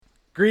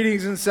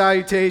Greetings and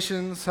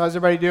salutations. How's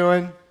everybody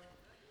doing?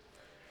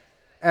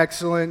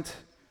 Excellent.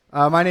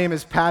 My name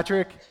is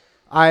Patrick.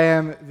 I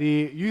am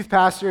the youth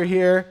pastor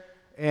here,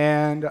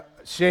 and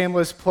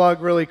shameless plug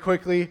really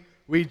quickly.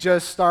 We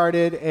just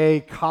started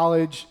a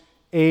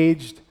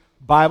college-aged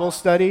Bible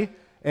study,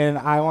 and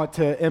I want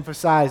to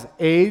emphasize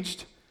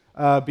aged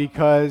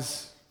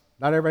because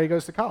not everybody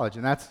goes to college,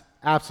 and that's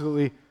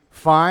absolutely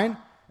fine.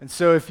 And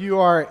so if you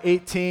are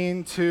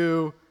 18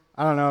 to,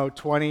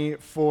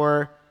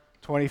 24,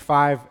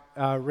 25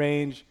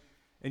 range,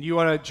 and you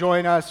want to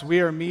join us,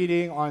 we are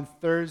meeting on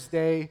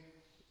Thursday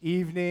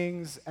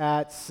evenings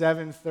at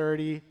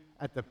 7:30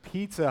 at the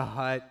Pizza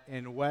Hut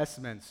in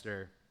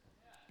Westminster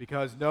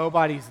because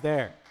nobody's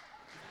there.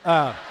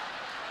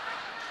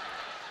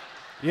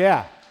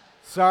 Yeah,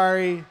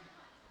 sorry,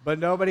 but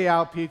nobody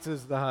out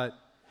pizzas the hut.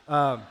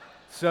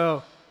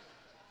 So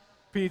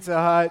Pizza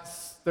Hut,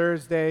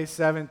 Thursday,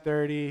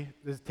 7:30.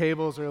 The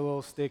tables are a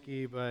little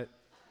sticky, but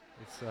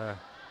it's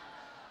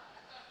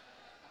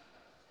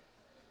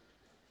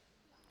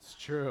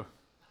true.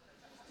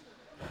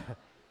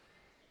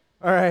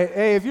 All right.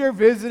 Hey, if you're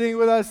visiting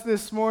with us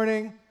this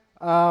morning,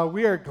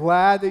 we are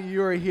glad that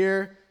you are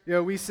here. You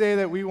know, we say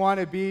that we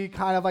want to be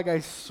kind of like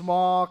a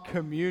small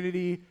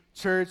community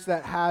church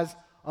that has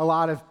a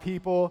lot of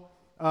people.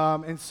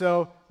 And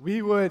so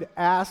we would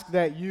ask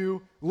that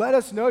you let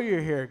us know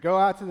you're here. Go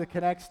out to the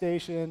Connect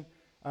station.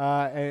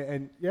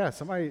 And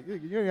somebody, you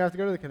don't even have to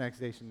go to the Connect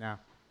station now.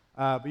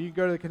 But you can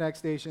go to the Connect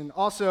station.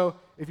 Also,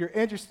 if you're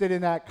interested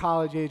in that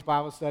college-age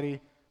Bible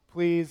study,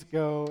 please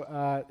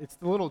go. It's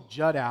the little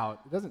jut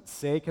out. It doesn't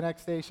say Connect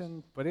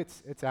Station, but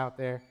it's out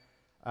there,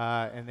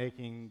 and they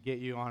can get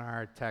you on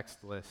our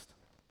text list.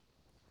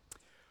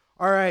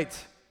 All right.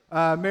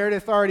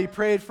 Meredith already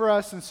prayed for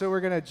us, and so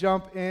we're going to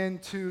jump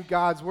into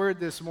God's Word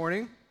this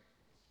morning.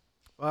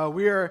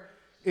 We are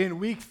in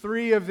week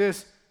 3 of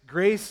this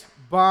Grace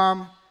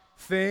Bomb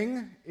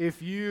thing.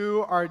 If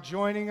you are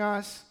joining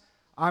us,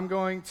 I'm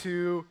going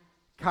to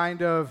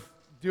kind of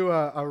do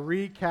a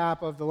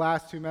recap of the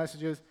last 2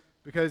 messages,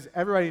 because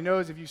everybody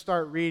knows if you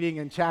start reading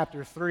in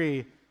chapter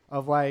 3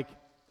 of like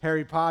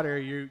Harry Potter,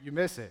 you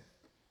miss it.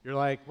 You're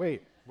like,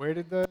 wait, where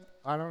did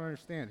I don't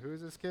understand. Who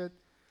is this kid?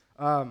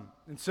 And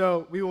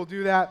so we will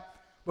do that.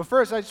 But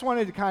first, I just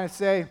wanted to kind of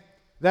say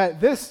that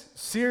this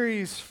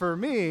series for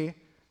me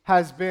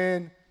has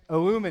been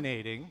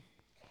illuminating.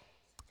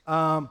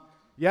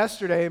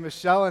 Yesterday,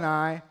 Michelle and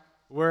I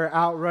were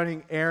out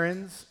running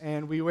errands,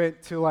 and we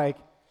went to like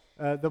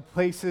the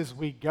places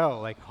we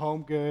go, like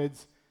Home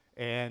Goods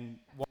and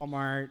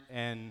Walmart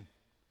and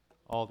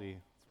Aldi.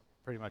 That's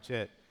pretty much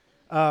it.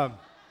 And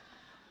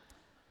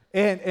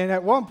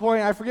at one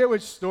point, I forget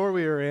which store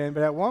we were in,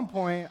 but at one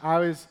point, I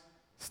was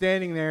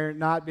standing there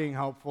not being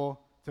helpful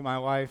to my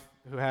wife,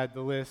 who had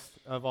the list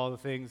of all the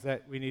things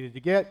that we needed to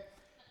get.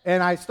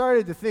 And I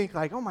started to think,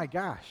 like, oh my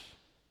gosh,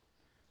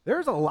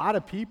 there's a lot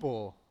of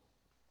people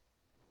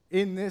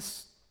in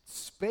this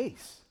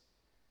space.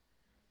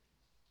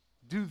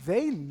 Do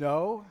they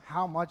know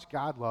how much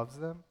God loves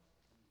them?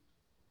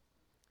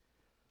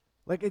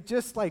 Like, it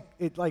just,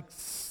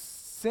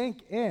 sank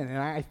in. And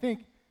I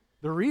think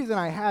the reason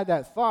I had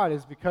that thought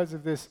is because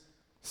of this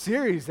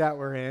series that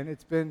we're in.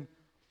 It's been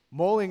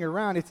mulling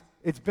around.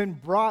 It's been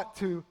brought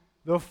to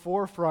the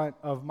forefront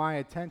of my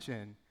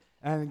attention.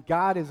 And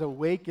God is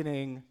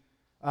awakening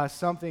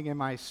something in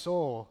my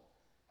soul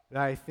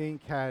that I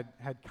think had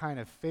kind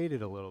of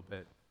faded a little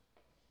bit.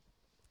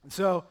 And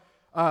so,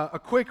 a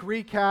quick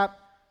recap.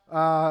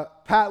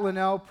 Pat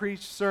Linnell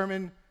preached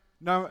sermon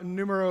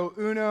numero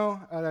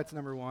uno, that's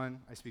number 1,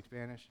 I speak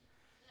Spanish.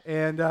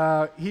 And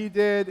he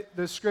did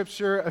the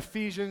scripture,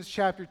 Ephesians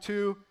chapter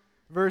 2,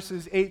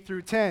 verses 8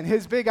 through 10.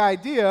 His big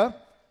idea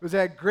was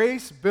that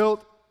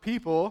grace-built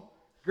people,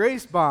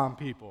 grace-bomb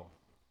people.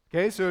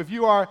 Okay, so if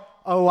you are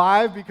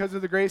alive because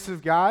of the grace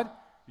of God,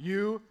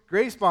 you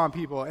grace-bomb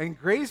people. And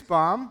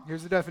grace-bomb,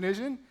 here's the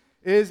definition,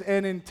 is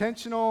an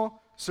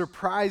intentional,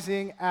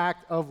 surprising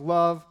act of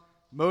love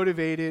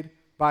motivated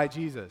by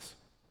Jesus.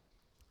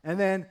 And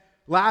then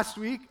last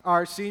week,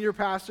 our senior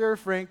pastor,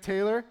 Frank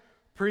Taylor,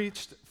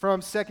 preached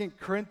from 2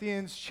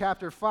 Corinthians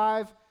chapter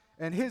 5,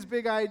 and his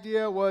big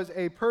idea was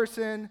a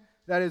person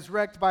that is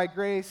wrecked by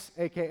grace,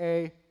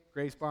 a.k.a.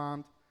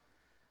 grace-bombed,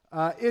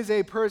 is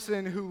a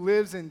person who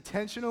lives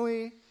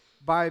intentionally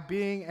by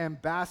being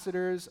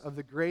ambassadors of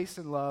the grace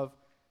and love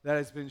that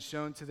has been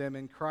shown to them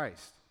in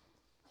Christ.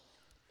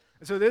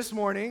 And so this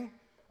morning,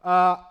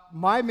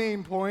 my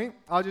main point,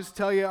 I'll just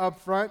tell you up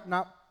front,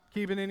 not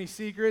keeping any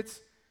secrets,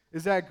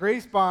 is that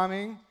grace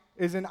bombing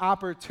is an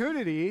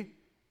opportunity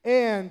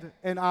and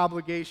an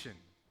obligation.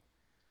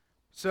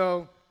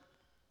 So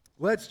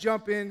let's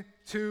jump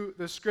into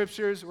the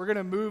scriptures. We're going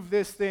to move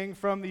this thing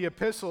from the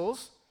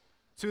epistles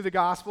to the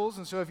Gospels.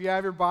 And so if you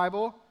have your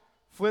Bible,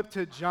 flip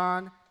to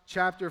John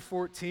chapter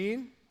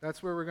 14.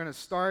 That's where we're going to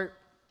start.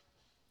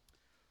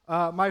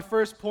 My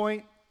first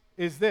point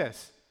is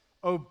this: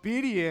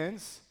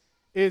 obedience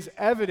is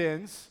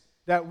evidence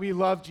that we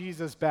love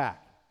Jesus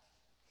back.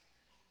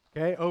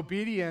 Okay?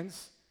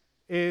 Obedience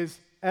is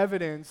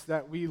evidence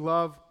that we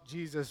love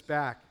Jesus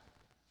back.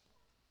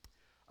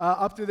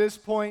 Up to this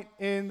point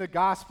in the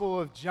Gospel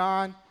of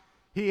John,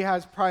 he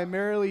has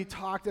primarily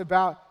talked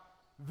about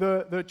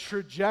the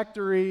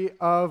trajectory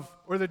of,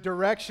 or the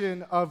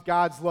direction of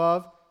God's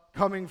love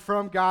coming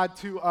from God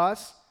to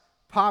us.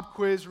 Pop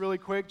quiz really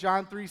quick.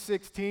 John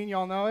 3:16,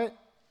 y'all know it?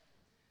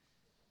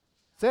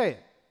 Say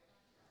it.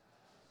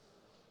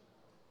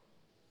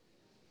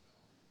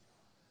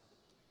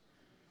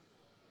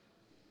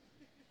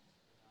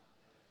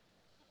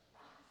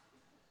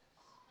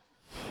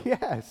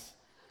 Yes.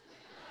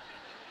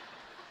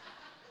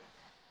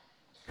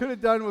 Could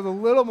have done with a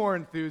little more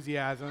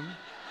enthusiasm,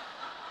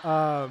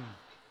 but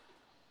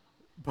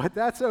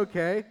that's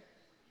okay.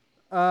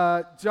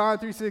 John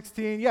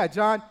 3:16, yeah,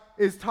 John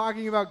is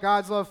talking about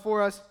God's love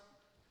for us,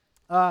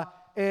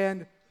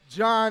 and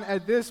John,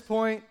 at this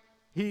point,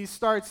 he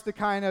starts to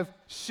kind of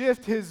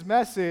shift his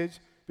message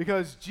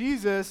because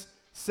Jesus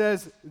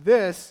says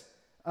this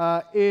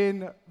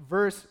in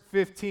verse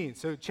 15.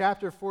 So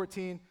chapter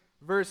 14,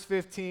 verse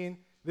 15,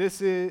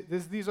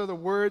 these are the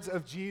words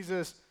of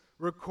Jesus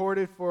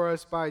recorded for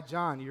us by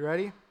John. You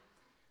ready? It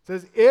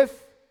says,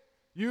 "If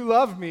you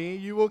love me,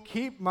 you will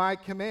keep my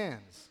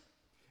commands.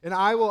 And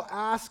I will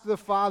ask the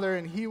Father,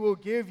 and he will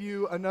give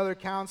you another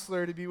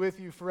counselor to be with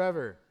you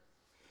forever.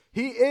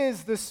 He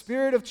is the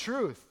Spirit of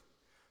truth.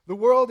 The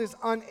world is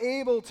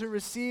unable to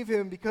receive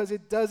him because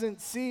it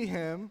doesn't see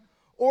him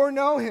or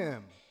know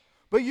him.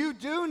 But you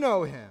do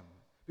know him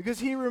because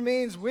he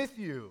remains with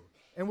you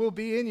and will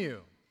be in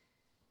you.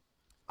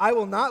 I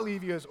will not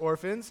leave you as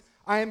orphans.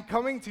 I am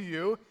coming to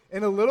you.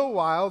 In a little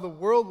while, the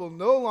world will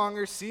no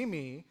longer see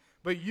me,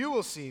 but you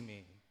will see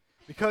me.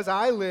 Because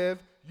I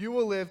live, you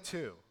will live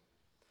too.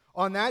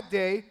 On that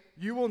day,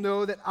 you will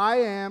know that I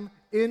am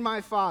in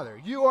my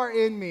Father. You are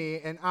in me,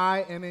 and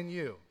I am in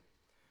you.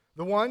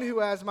 The one who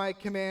has my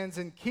commands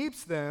and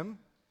keeps them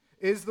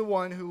is the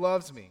one who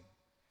loves me.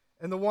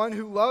 And the one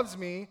who loves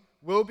me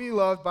will be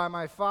loved by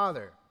my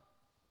Father.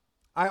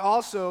 I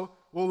also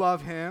will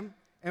love him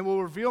and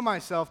will reveal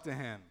myself to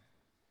him."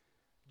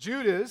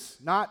 Judas,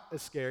 not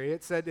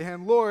Iscariot, said to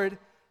him, "Lord,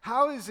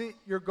 how is it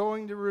you're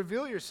going to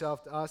reveal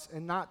yourself to us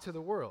and not to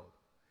the world?"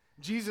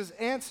 Jesus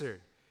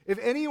answered, "If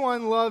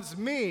anyone loves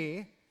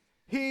me,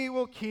 he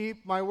will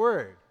keep my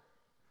word.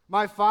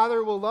 My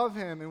Father will love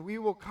him, and we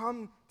will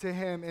come to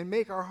him and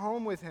make our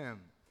home with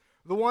him.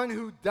 The one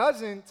who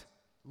doesn't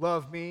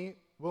love me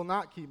will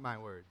not keep my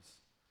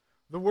words.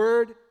 The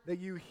word that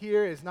you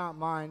hear is not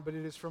mine, but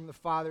it is from the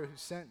Father who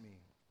sent me.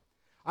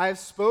 I have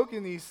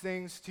spoken these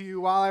things to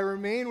you while I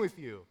remain with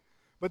you.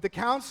 But the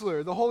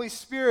Counselor, the Holy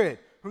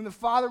Spirit, whom the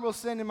Father will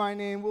send in my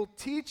name, will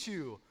teach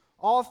you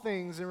all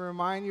things and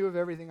remind you of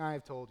everything I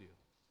have told you.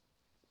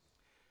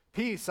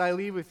 Peace I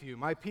leave with you.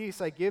 My peace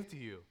I give to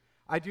you.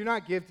 I do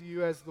not give to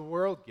you as the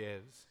world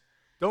gives.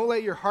 Don't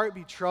let your heart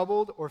be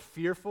troubled or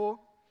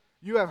fearful.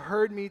 You have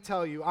heard me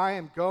tell you, I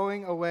am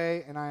going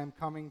away and I am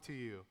coming to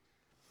you.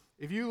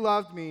 If you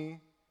loved me,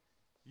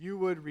 you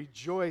would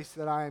rejoice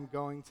that I am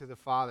going to the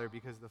Father,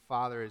 because the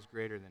Father is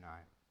greater than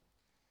I.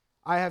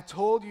 I have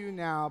told you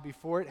now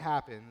before it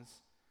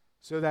happens,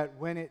 so that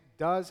when it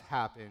does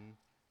happen,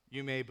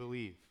 you may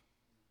believe.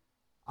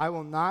 I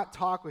will not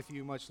talk with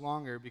you much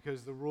longer,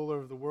 because the ruler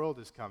of the world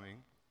is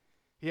coming.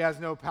 He has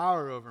no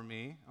power over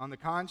me. On the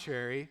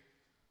contrary,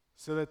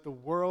 so that the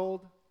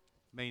world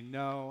may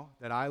know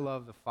that I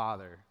love the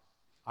Father,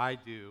 I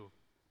do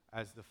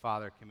as the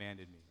Father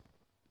commanded me."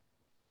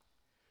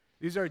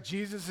 These are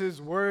Jesus'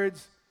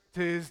 words to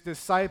his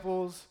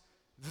disciples.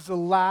 This is the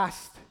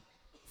last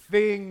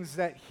things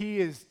that he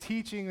is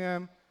teaching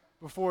them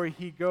before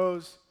he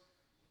goes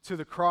to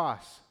the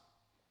cross.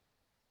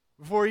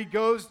 Before he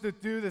goes to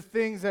do the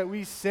things that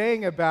we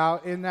sang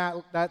about in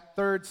that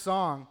third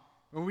song.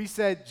 When we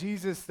said,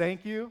 "Jesus,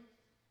 thank you,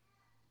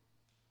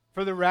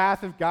 for the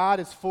wrath of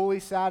God is fully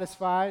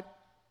satisfied,"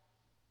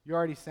 you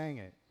already sang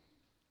it.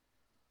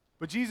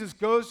 But Jesus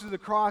goes to the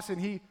cross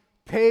and he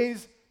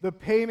pays the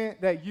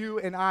payment that you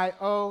and I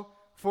owe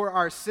for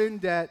our sin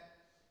debt.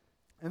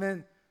 And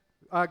then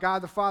God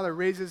the Father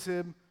raises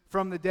him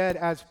from the dead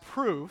as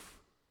proof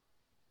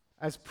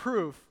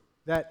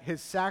that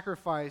his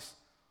sacrifice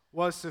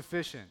was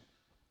sufficient.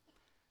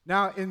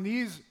 Now, in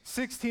these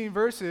 16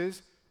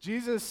 verses,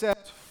 Jesus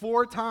says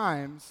 4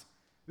 times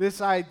this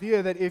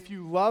idea that if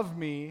you love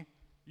me,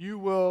 you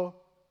will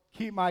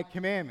keep my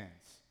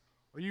commandments,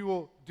 or you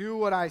will do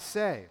what I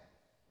say.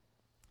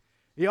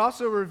 He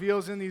also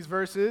reveals in these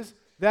verses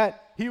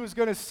that he was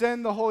going to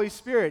send the Holy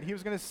Spirit. He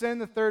was going to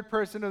send the third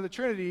person of the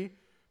Trinity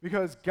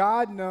because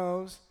God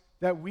knows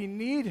that we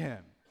need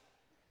him.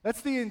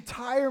 That's the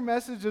entire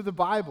message of the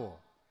Bible,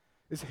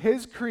 is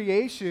his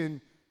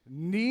creation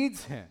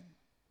needs him.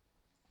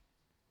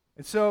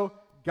 And so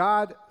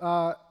God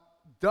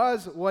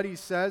does what he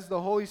says.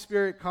 The Holy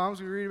Spirit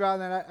comes. We read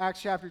about it in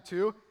Acts chapter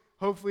 2.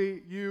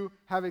 Hopefully you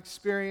have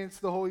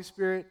experienced the Holy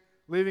Spirit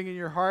living in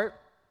your heart.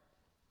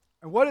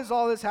 And what does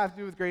all this have to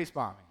do with grace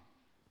bombing?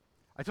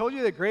 I told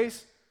you that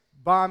grace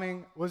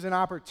bombing was an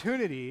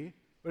opportunity,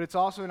 but it's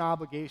also an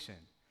obligation.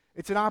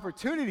 It's an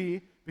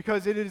opportunity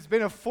because it has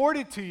been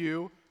afforded to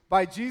you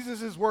by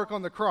Jesus' work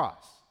on the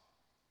cross.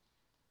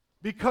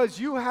 Because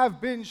you have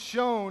been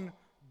shown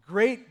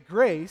great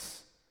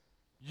grace,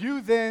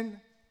 you then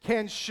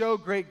can show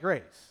great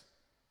grace.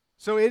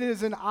 So it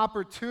is an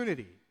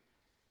opportunity.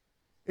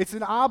 It's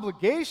an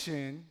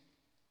obligation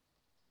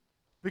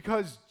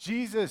because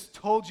Jesus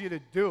told you to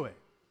do it.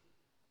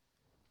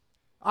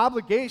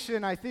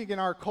 Obligation, I think, in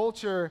our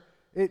culture,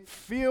 it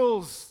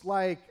feels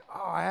like,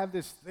 oh, I have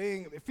this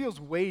thing. It feels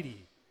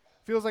weighty.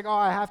 It feels like, oh,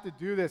 I have to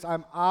do this.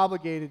 I'm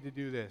obligated to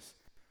do this.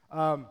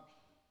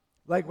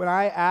 Like when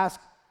I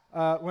asked,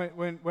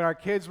 when our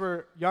kids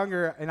were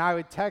younger and I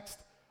would text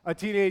a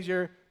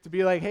teenager to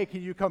be like, hey,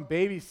 can you come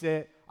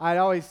babysit? I'd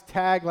always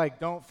tag, like,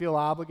 don't feel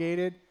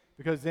obligated,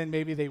 because then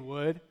maybe they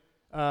would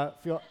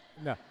feel,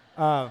 no,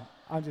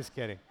 I'm just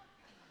kidding.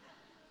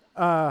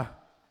 But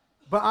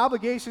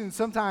obligation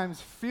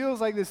sometimes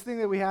feels like this thing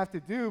that we have to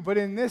do, but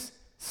in this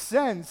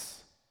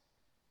sense,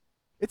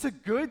 it's a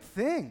good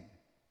thing.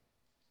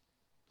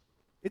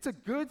 It's a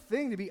good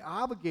thing to be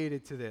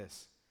obligated to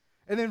this.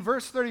 And then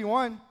verse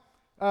 31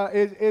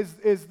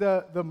 is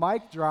the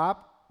mic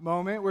drop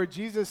moment where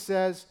Jesus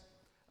says,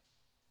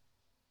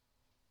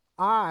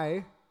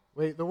 the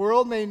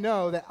world may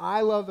know that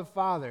I love the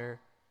Father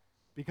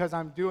because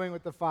I'm doing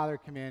what the Father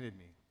commanded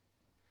me.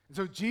 And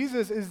so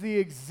Jesus is the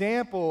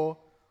example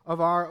of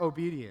our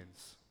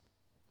obedience.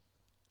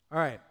 All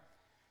right.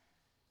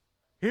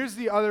 Here's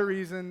the other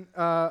reason,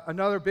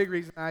 another big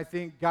reason I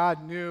think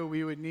God knew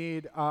we would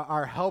need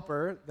our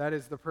helper. That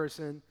is the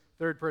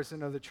third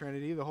person of the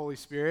Trinity, the Holy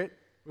Spirit,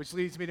 which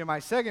leads me to my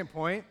second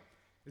point,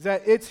 is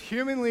that it's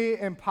humanly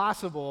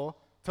impossible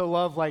to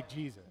love like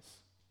Jesus.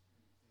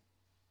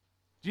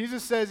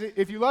 Jesus says,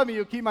 if you love me,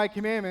 you'll keep my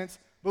commandments.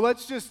 But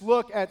let's just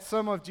look at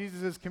some of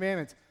Jesus'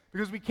 commandments,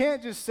 because we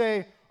can't just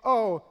say,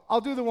 oh,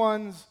 I'll do the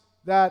ones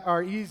that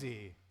are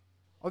easy.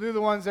 I'll do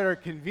the ones that are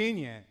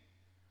convenient.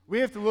 We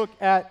have to look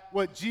at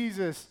what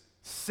Jesus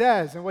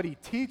says and what he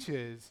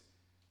teaches,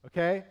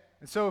 okay?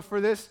 And so for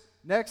this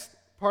next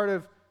part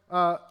of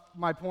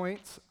my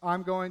points,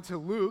 I'm going to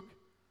Luke,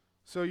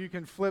 so you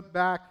can flip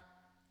back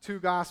 2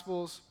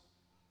 Gospels.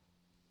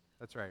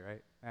 That's right?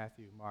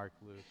 Matthew, Mark,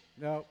 Luke.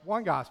 No,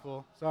 1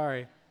 Gospel,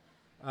 sorry.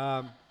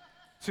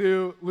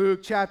 To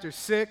Luke chapter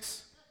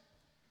 6.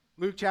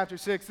 Luke chapter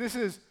 6. This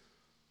is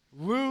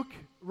Luke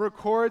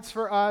records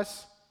for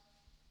us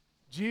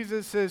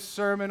Jesus'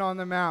 Sermon on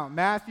the Mount.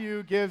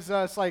 Matthew gives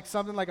us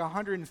something like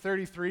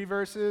 133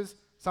 verses,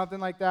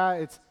 something like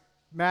that. It's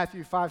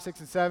Matthew 5,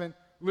 6, and 7.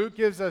 Luke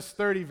gives us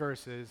 30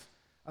 verses,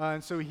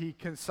 and so he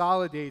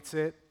consolidates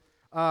it.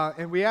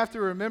 And we have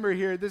to remember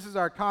here, this is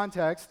our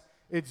context.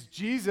 It's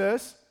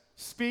Jesus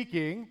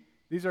speaking.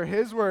 These are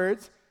his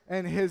words,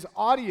 and his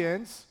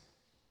audience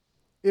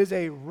is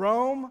a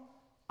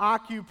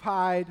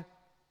Rome-occupied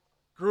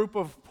group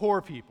of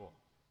poor people.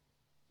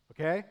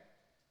 Okay?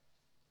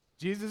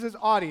 Jesus'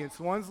 audience,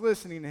 the ones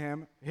listening to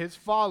him, his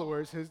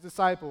followers, his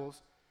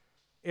disciples,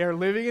 are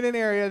living in an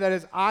area that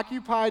is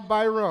occupied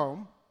by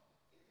Rome,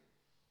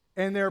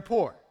 and they're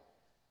poor.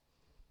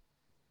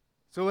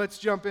 So let's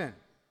jump in.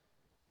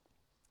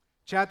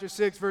 Chapter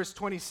 6, verse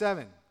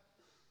 27.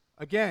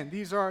 Again,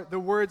 these are the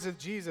words of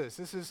Jesus.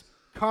 This is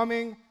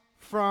coming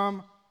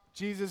from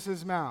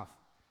Jesus' mouth.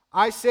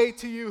 I say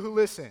to you who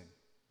listen,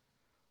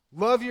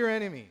 love your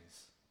enemies.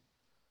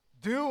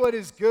 Do what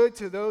is good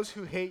to those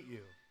who hate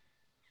you.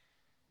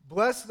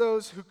 Bless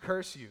those who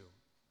curse you.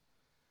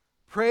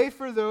 Pray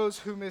for those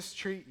who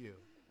mistreat you.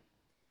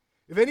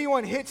 If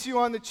anyone hits you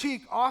on the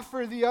cheek,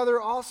 offer the other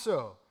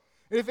also.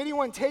 And if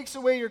anyone takes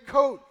away your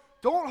coat,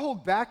 don't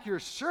hold back your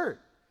shirt.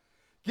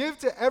 Give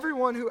to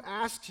everyone who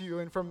asks you,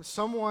 and from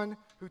someone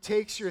who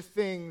takes your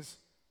things,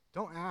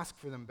 don't ask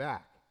for them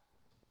back.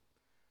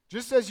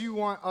 Just as you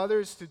want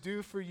others to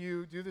do for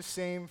you, do the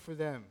same for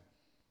them.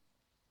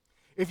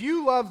 If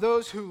you love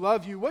those who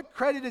love you, what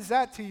credit is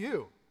that to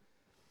you?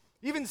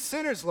 Even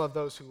sinners love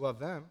those who love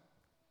them.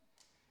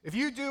 If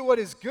you do what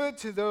is good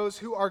to those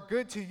who are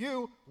good to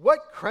you,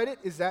 what credit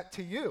is that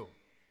to you?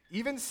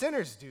 Even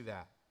sinners do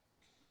that.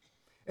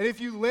 And if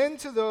you lend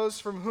to those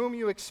from whom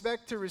you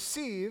expect to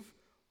receive,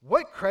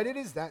 what credit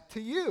is that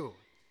to you?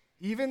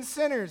 Even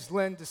sinners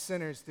lend to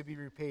sinners to be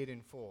repaid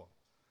in full.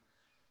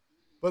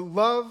 But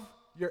love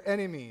your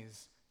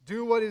enemies,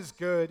 do what is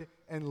good,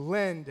 and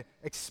lend,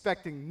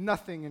 expecting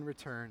nothing in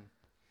return.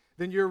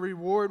 Then your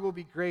reward will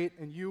be great,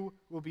 and you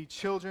will be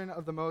children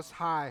of the Most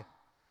High,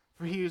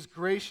 for he is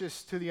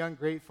gracious to the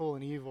ungrateful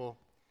and evil.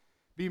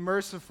 Be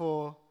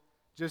merciful,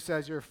 just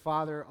as your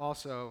Father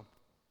also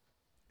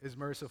is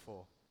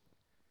merciful.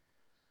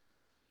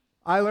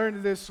 I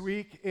learned this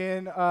week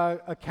in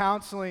a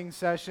counseling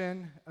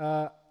session.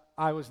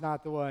 I was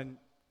not the one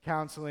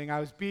counseling. I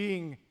was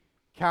being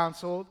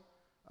counseled,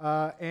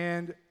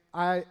 and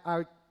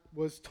I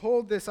was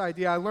told this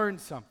idea. I learned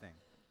something.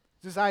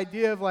 This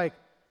idea of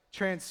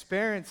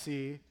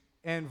transparency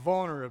and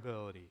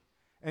vulnerability.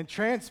 And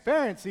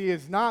transparency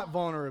is not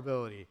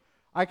vulnerability.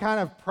 I kind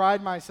of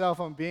pride myself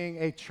on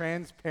being a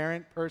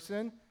transparent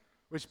person,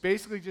 which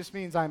basically just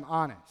means I'm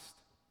honest.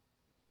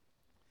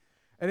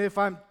 And if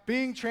I'm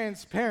being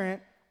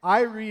transparent,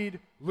 I read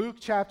Luke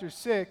chapter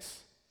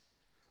 6,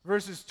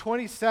 verses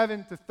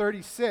 27 to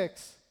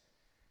 36,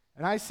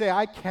 and I say,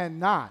 I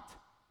cannot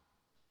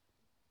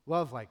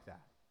love like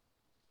that.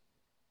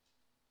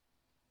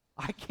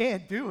 I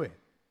can't do it.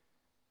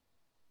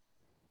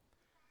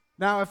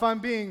 Now, if I'm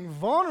being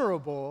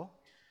vulnerable,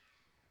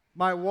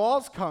 my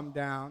walls come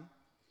down,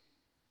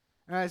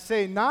 and I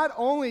say, not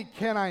only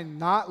can I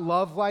not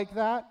love like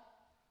that,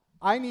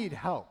 I need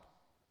help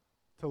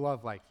to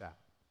love like that.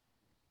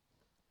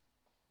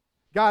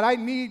 God, I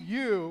need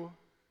you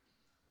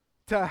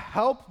to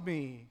help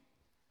me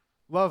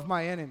love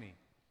my enemy.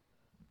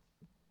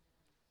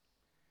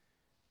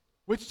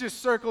 Which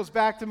just circles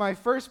back to my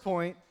first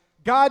point.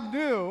 God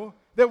knew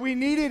that we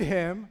needed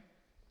him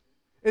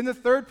in the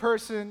third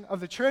person of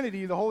the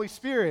Trinity, the Holy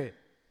Spirit.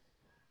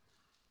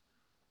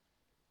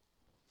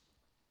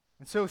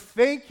 And so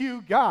thank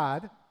you,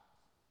 God.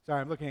 Sorry,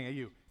 I'm looking at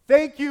you.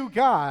 Thank you,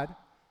 God,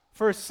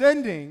 for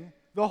sending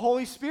the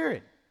Holy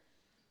Spirit.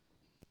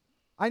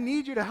 I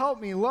need you to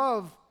help me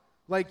love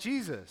like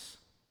Jesus.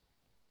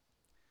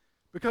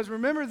 Because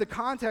remember the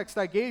context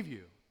I gave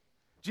you.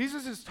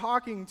 Jesus is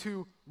talking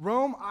to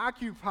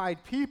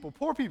Rome-occupied people,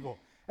 poor people.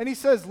 And he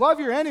says, love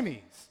your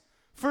enemies.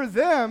 For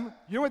them,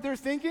 you know what they're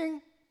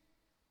thinking?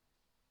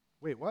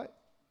 Wait, what?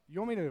 You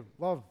want me to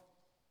love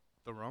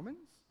the Romans?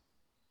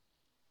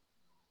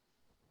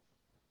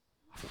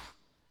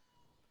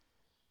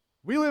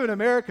 We live in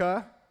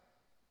America.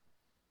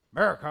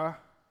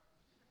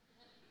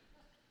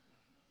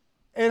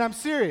 And I'm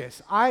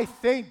serious. I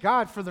thank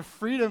God for the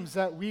freedoms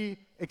that we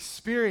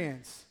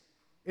experience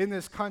in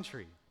this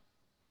country.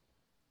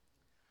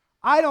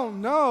 I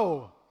don't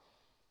know.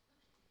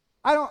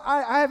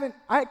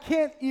 I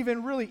can't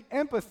even really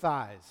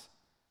empathize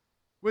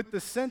with the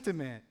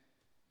sentiment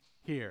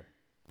here.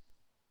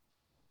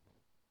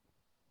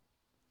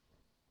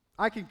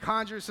 I can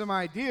conjure some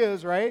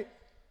ideas, right?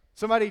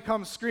 Somebody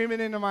comes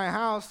screaming into my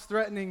house,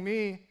 threatening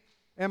me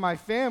and my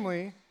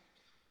family.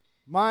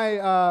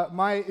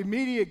 My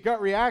immediate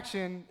gut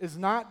reaction is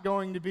not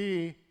going to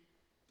be,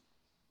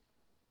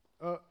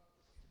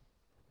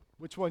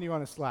 which one you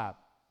want to slap?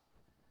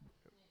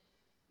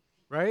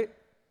 Right?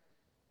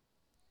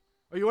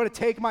 Or you want to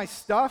take my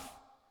stuff?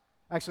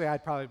 Actually,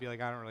 I'd probably be like,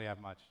 I don't really have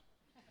much.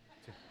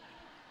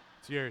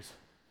 It's yours.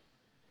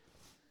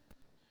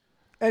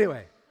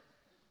 Anyway,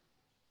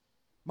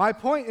 my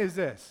point is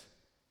this.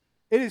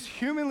 It is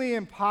humanly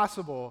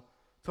impossible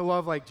to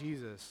love like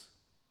Jesus.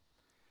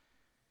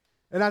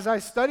 And as I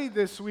studied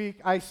this week,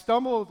 I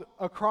stumbled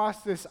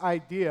across this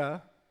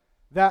idea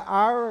that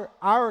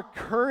our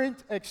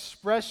current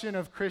expression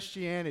of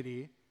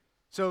Christianity,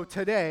 so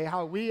today,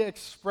 how we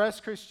express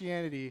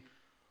Christianity,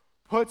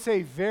 puts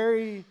a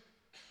very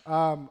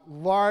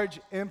large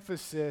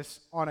emphasis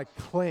on a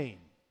claim.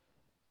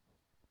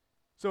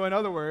 So in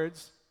other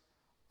words,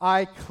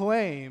 I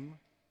claim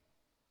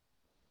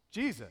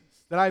Jesus,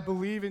 that I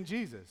believe in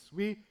Jesus.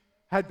 We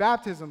had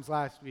baptisms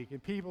last week,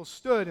 and people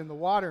stood in the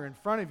water in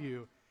front of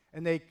you,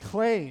 and they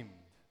claimed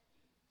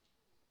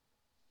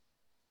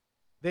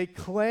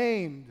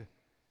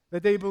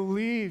that they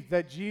believed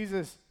that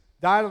Jesus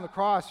died on the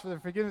cross for the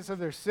forgiveness of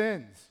their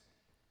sins.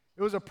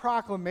 It was a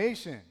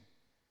proclamation,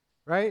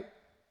 right?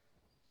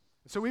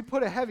 So we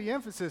put a heavy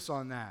emphasis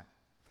on that.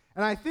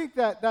 And I think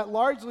that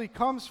largely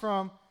comes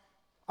from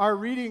our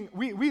reading.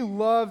 We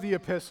love the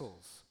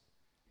epistles.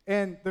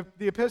 And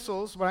the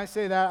epistles, when I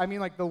say that, I mean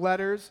like the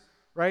letters,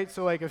 right?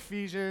 So like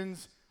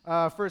Ephesians,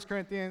 1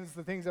 Corinthians,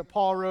 the things that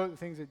Paul wrote, the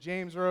things that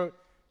James wrote,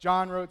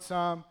 John wrote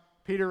some,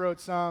 Peter wrote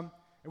some.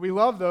 And we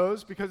love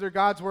those because they're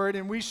God's word,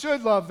 and we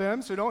should love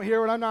them, so don't hear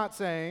what I'm not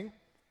saying.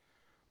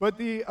 But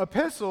the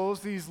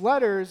epistles, these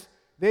letters,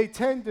 they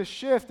tend to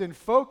shift and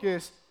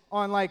focus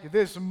on like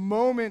this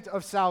moment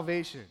of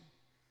salvation.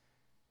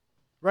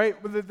 Right?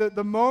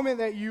 The moment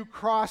that you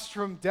crossed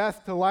from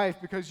death to life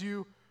because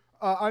you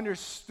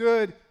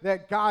understood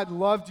that God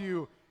loved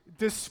you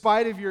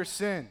despite of your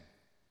sin.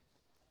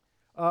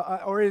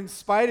 Or in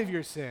spite of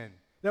your sin.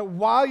 That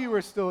while you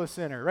were still a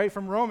sinner, right?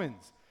 From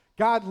Romans,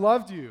 God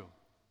loved you.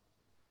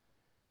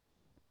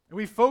 And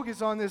we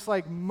focus on this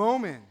like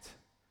moment.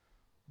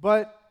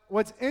 But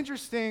what's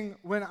interesting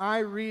when I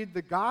read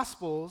the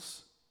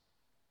Gospels,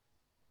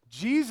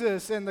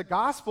 Jesus and the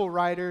Gospel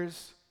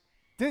writers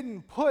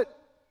didn't put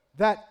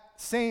that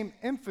same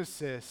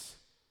emphasis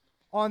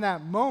on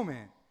that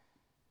moment.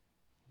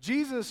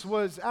 Jesus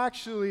was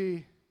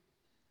actually,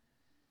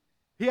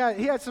 he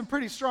had some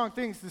pretty strong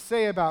things to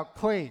say about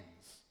claims.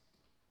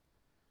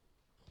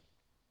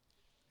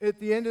 At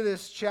the end of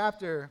this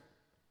chapter,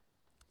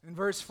 in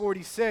verse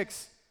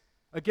 46,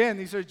 again,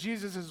 these are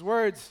Jesus'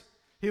 words.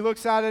 He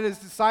looks out at his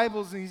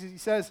disciples and he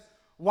says,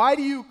 "Why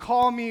do you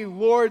call me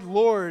Lord,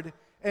 Lord,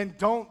 and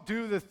don't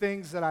do the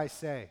things that I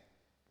say?"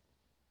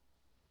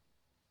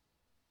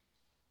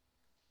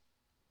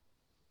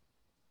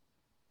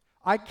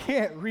 I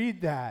can't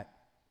read that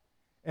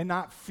and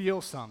not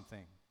feel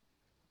something.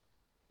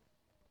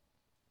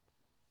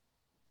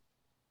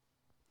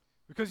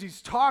 Because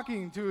he's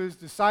talking to his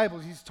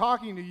disciples, he's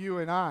talking to you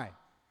and I.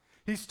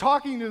 He's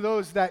talking to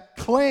those that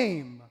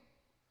claim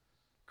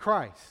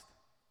Christ.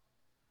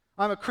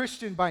 I'm a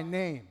Christian by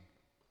name.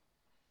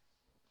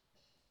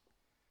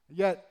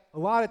 Yet, a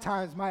lot of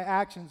times, my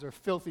actions are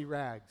filthy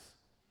rags.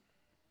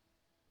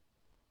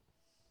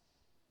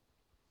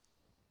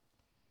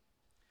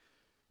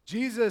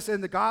 Jesus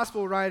and the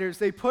gospel writers,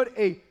 they put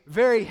a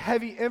very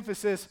heavy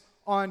emphasis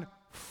on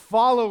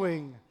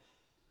following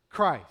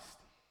Christ,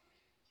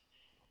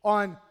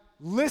 on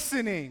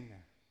listening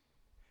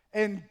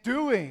and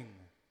doing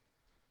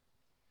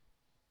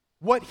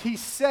what he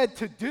said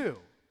to do.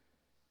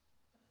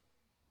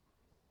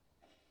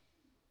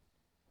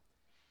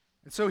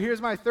 And so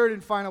here's my third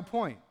and final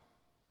point.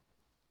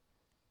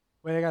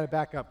 Wait, I got to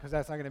back up because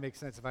that's not going to make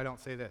sense if I don't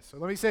say this. So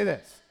let me say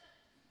this.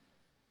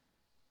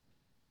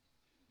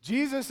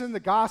 Jesus and the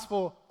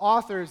gospel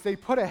authors, they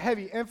put a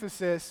heavy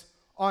emphasis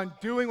on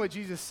doing what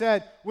Jesus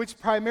said, which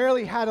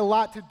primarily had a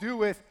lot to do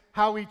with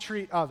how we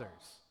treat others.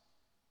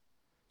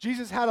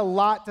 Jesus had a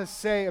lot to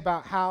say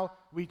about how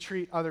we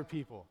treat other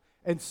people.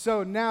 And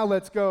so now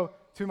let's go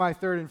to my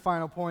third and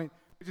final point,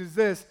 which is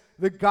this: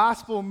 the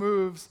gospel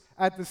moves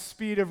at the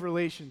speed of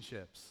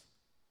relationships.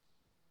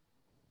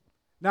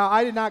 Now,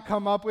 I did not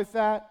come up with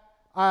that.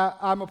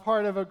 I'm a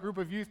part of a group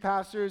of youth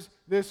pastors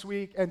this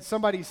week, and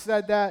somebody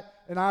said that,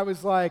 and I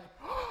was like,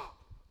 oh,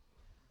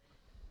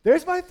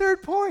 there's my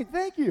third point.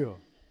 Thank you.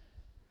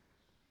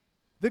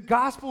 The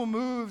gospel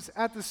moves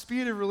at the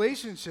speed of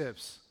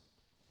relationships.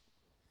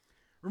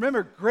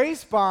 Remember,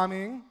 grace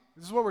bombing,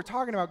 this is what we're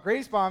talking about.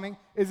 Grace bombing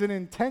is an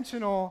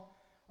intentional,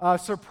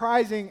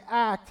 surprising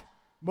act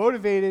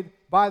motivated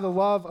by the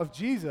love of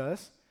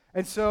Jesus.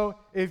 And so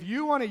if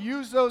you want to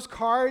use those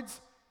cards,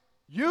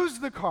 use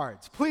the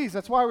cards. Please,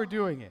 that's why we're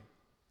doing it.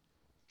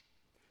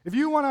 If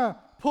you want to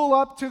pull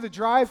up to the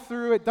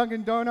drive-thru at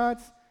Dunkin'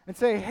 Donuts and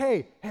say,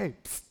 hey,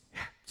 psst,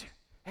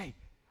 hey,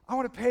 I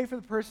want to pay for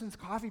the person's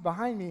coffee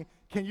behind me.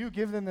 Can you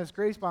give them this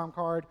Grace Bomb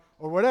card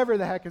or whatever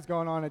the heck is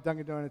going on at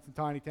Dunkin' Donuts in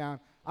Tawny Town?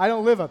 I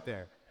don't live up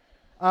there.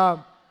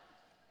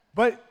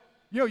 But,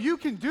 you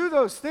can do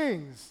those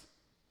things.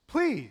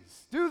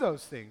 Please, do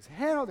those things.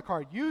 Hand out the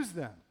card. Use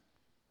them.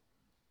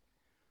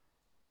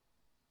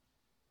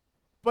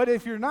 But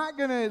if you're not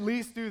going to at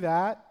least do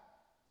that,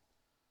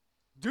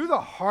 do the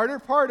harder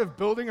part of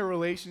building a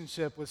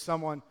relationship with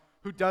someone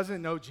who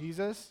doesn't know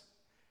Jesus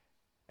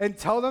and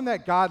tell them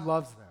that God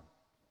loves them.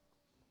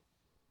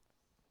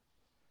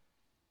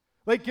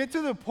 Like, get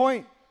to the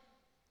point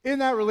in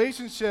that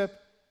relationship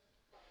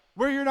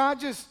where you're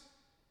not just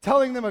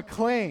telling them a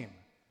claim.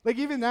 Like,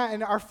 even that,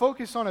 and our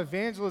focus on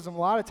evangelism a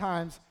lot of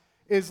times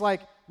is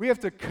like we have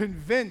to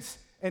convince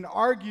and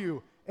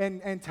argue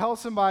and tell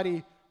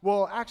somebody,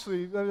 well,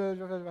 actually, blah, blah,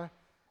 blah, blah.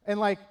 And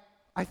like,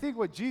 I think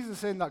what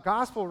Jesus and the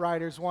gospel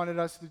writers wanted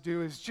us to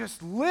do is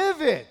just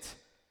live it.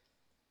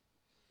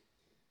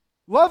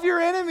 Love your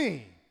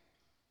enemy.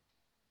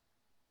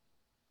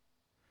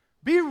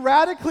 Be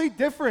radically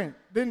different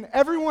than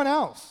everyone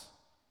else.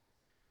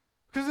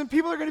 Because then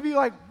people are going to be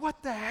like,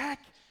 what the heck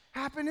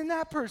happened in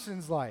that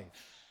person's life?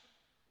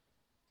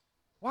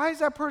 Why is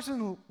that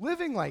person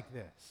living like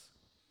this?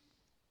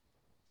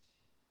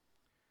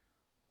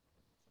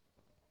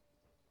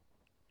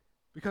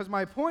 Because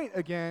my point,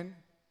 again,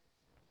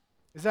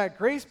 is that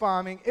grace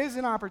bombing is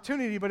an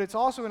opportunity, but it's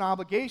also an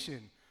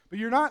obligation. But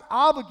you're not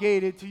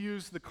obligated to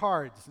use the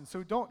cards. And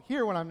so don't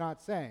hear what I'm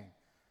not saying.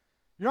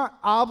 You're not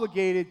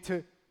obligated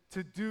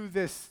to do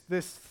this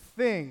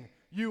thing.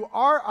 You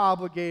are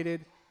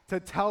obligated to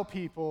tell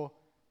people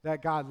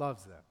that God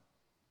loves them.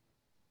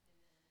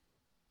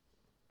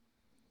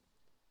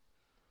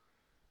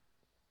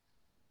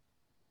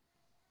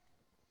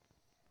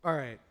 All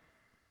right.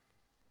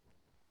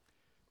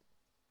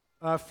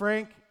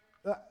 Frank,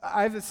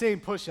 I have the same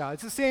push out.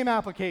 It's the same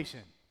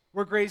application.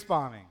 We're grace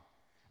bombing.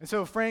 And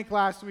so Frank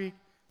last week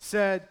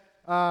said,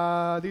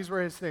 these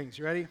were his things.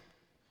 You ready?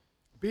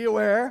 Be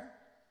aware,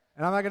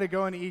 and I'm not going to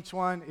go into each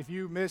one. If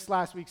you missed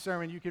last week's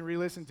sermon, you can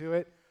re-listen to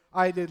it.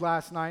 I did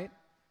last night,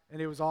 and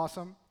it was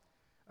awesome.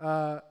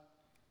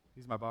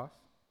 He's my boss.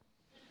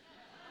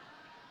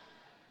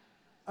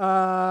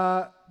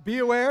 Be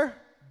aware,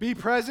 be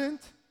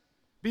present.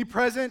 Be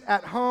present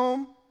at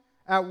home,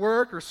 at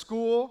work, or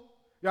school.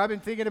 I've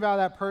been thinking about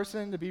that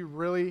person to be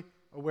really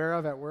aware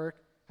of at work.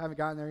 Haven't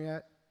gotten there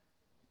yet.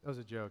 That was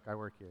a joke. I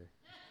work here.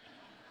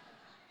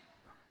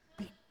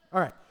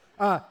 All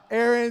right.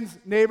 Errands,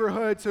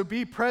 neighborhood. So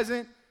be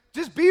present.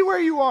 Just be where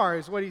you are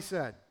is what he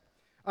said.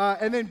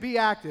 And then be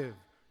active.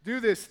 Do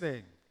this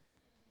thing.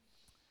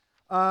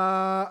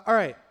 All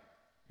right.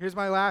 Here's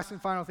my last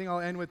and final thing. I'll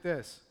end with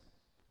this.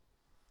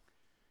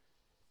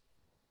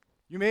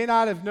 You may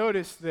not have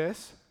noticed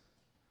this,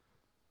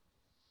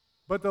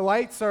 but the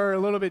lights are a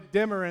little bit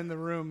dimmer in the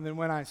room than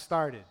when I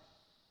started.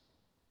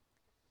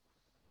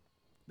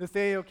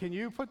 Nathaniel, can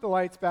you put the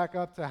lights back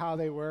up to how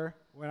they were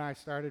when I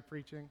started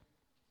preaching? Did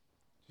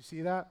you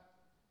see that?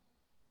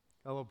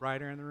 Got a little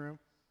brighter in the room.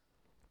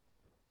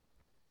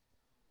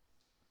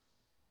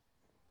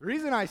 The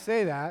reason I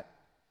say that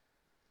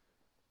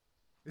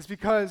is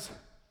because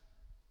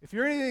if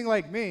you're anything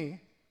like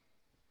me,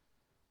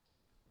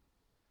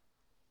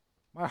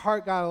 my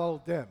heart got a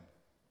little dim.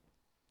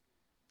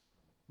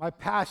 My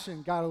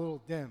passion got a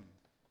little dim.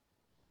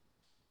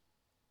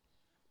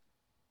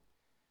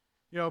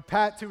 You know,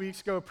 Pat 2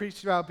 weeks ago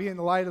preached about being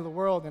the light of the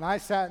world, and I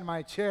sat in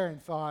my chair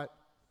and thought,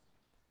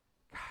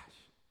 gosh,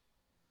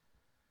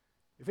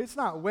 if it's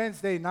not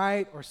Wednesday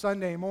night or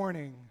Sunday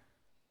morning,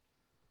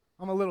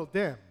 I'm a little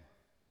dim.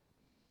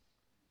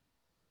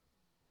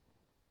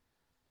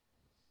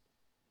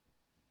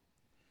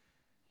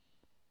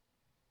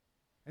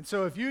 And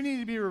so if you need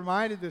to be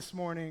reminded this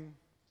morning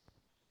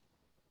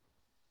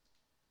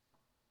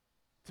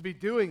to be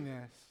doing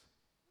this,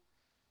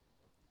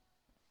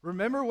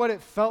 remember what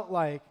it felt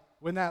like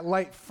when that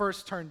light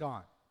first turned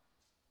on.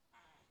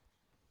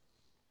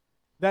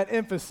 That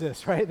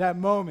emphasis, right? That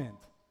moment.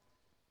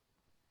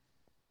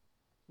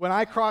 When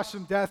I crossed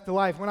from death to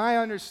life, when I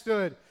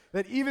understood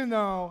that even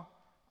though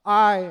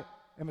I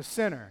am a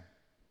sinner,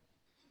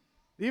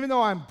 even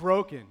though I'm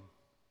broken,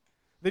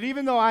 that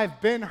even though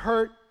I've been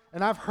hurt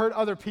and I've hurt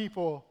other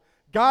people,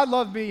 God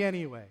loved me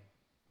anyway.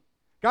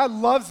 God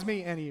loves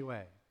me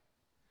anyway.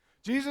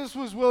 Jesus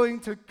was willing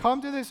to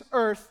come to this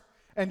earth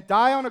and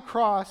die on a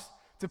cross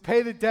to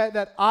pay the debt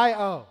that I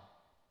owe,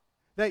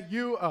 that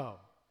you owe.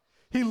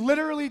 He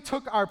literally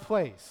took our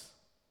place.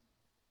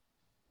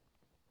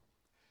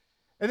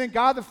 And then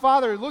God the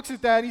Father looks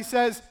at that and he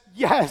says,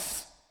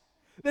 yes,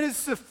 that is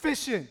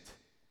sufficient.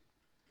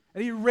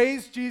 And he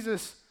raised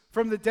Jesus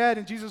from the dead,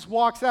 and Jesus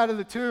walks out of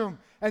the tomb.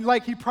 And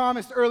like he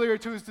promised earlier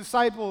to his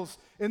disciples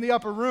in the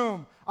upper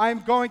room, I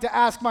am going to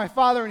ask my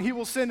Father and he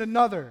will send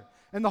another.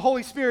 And the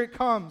Holy Spirit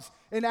comes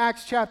in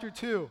Acts chapter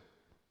 2.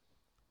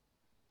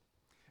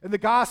 And the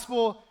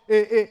gospel,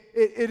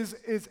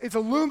 it's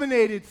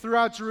illuminated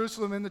throughout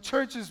Jerusalem, and the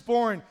church is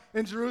born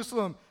in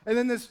Jerusalem. And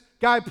then this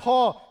guy,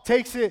 Paul,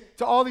 takes it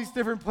to all these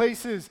different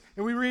places,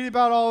 and we read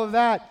about all of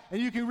that.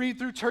 And you can read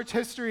through church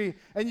history,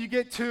 and you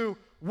get to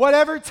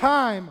whatever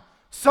time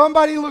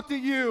somebody looked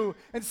at you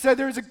and said,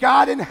 there's a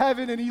God in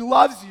heaven, and he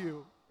loves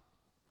you.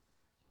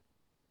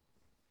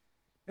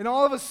 And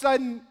all of a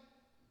sudden,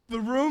 the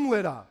room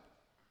lit up.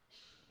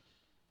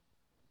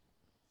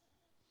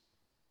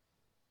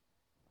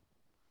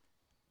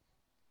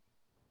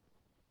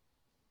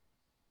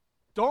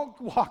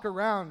 Don't walk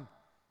around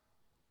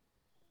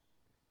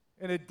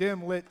in a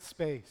dim lit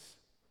space,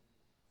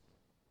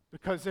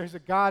 because there's a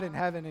God in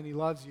heaven and he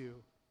loves you.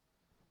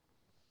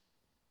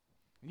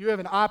 You have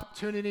an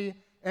opportunity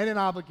and an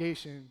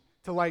obligation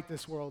to light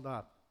this world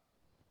up.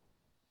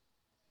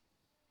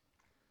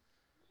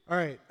 All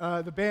right,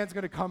 the band's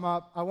going to come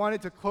up. I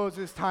wanted to close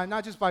this time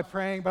not just by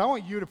praying, but I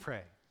want you to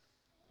pray.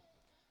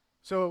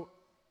 So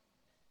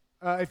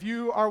if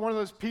you are one of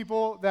those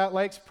people that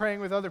likes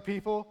praying with other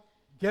people,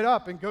 get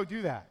up and go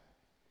do that.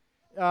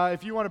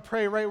 If you want to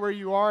pray right where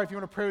you are, if you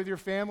want to pray with your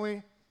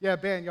family,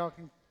 band, y'all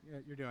can,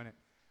 you're doing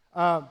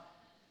it.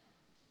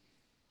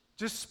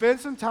 Just spend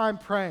some time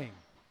praying.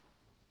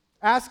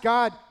 Ask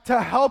God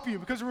to help you,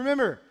 because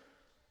remember,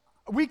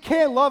 we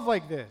can't love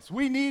like this.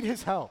 We need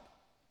his help.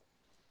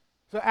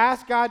 So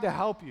ask God to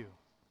help you.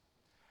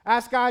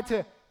 Ask God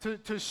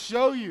to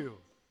show you,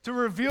 to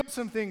reveal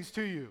some things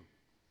to you.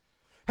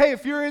 Hey,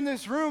 if you're in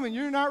this room and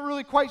you're not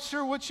really quite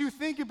sure what you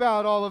think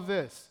about all of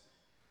this,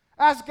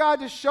 ask God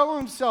to show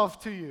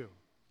himself to you.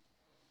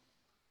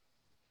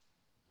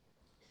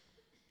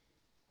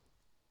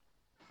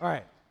 All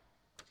right.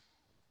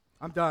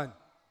 I'm done.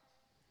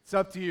 It's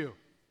up to you.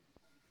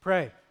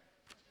 Pray.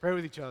 Pray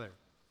with each other.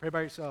 Pray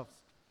by yourselves.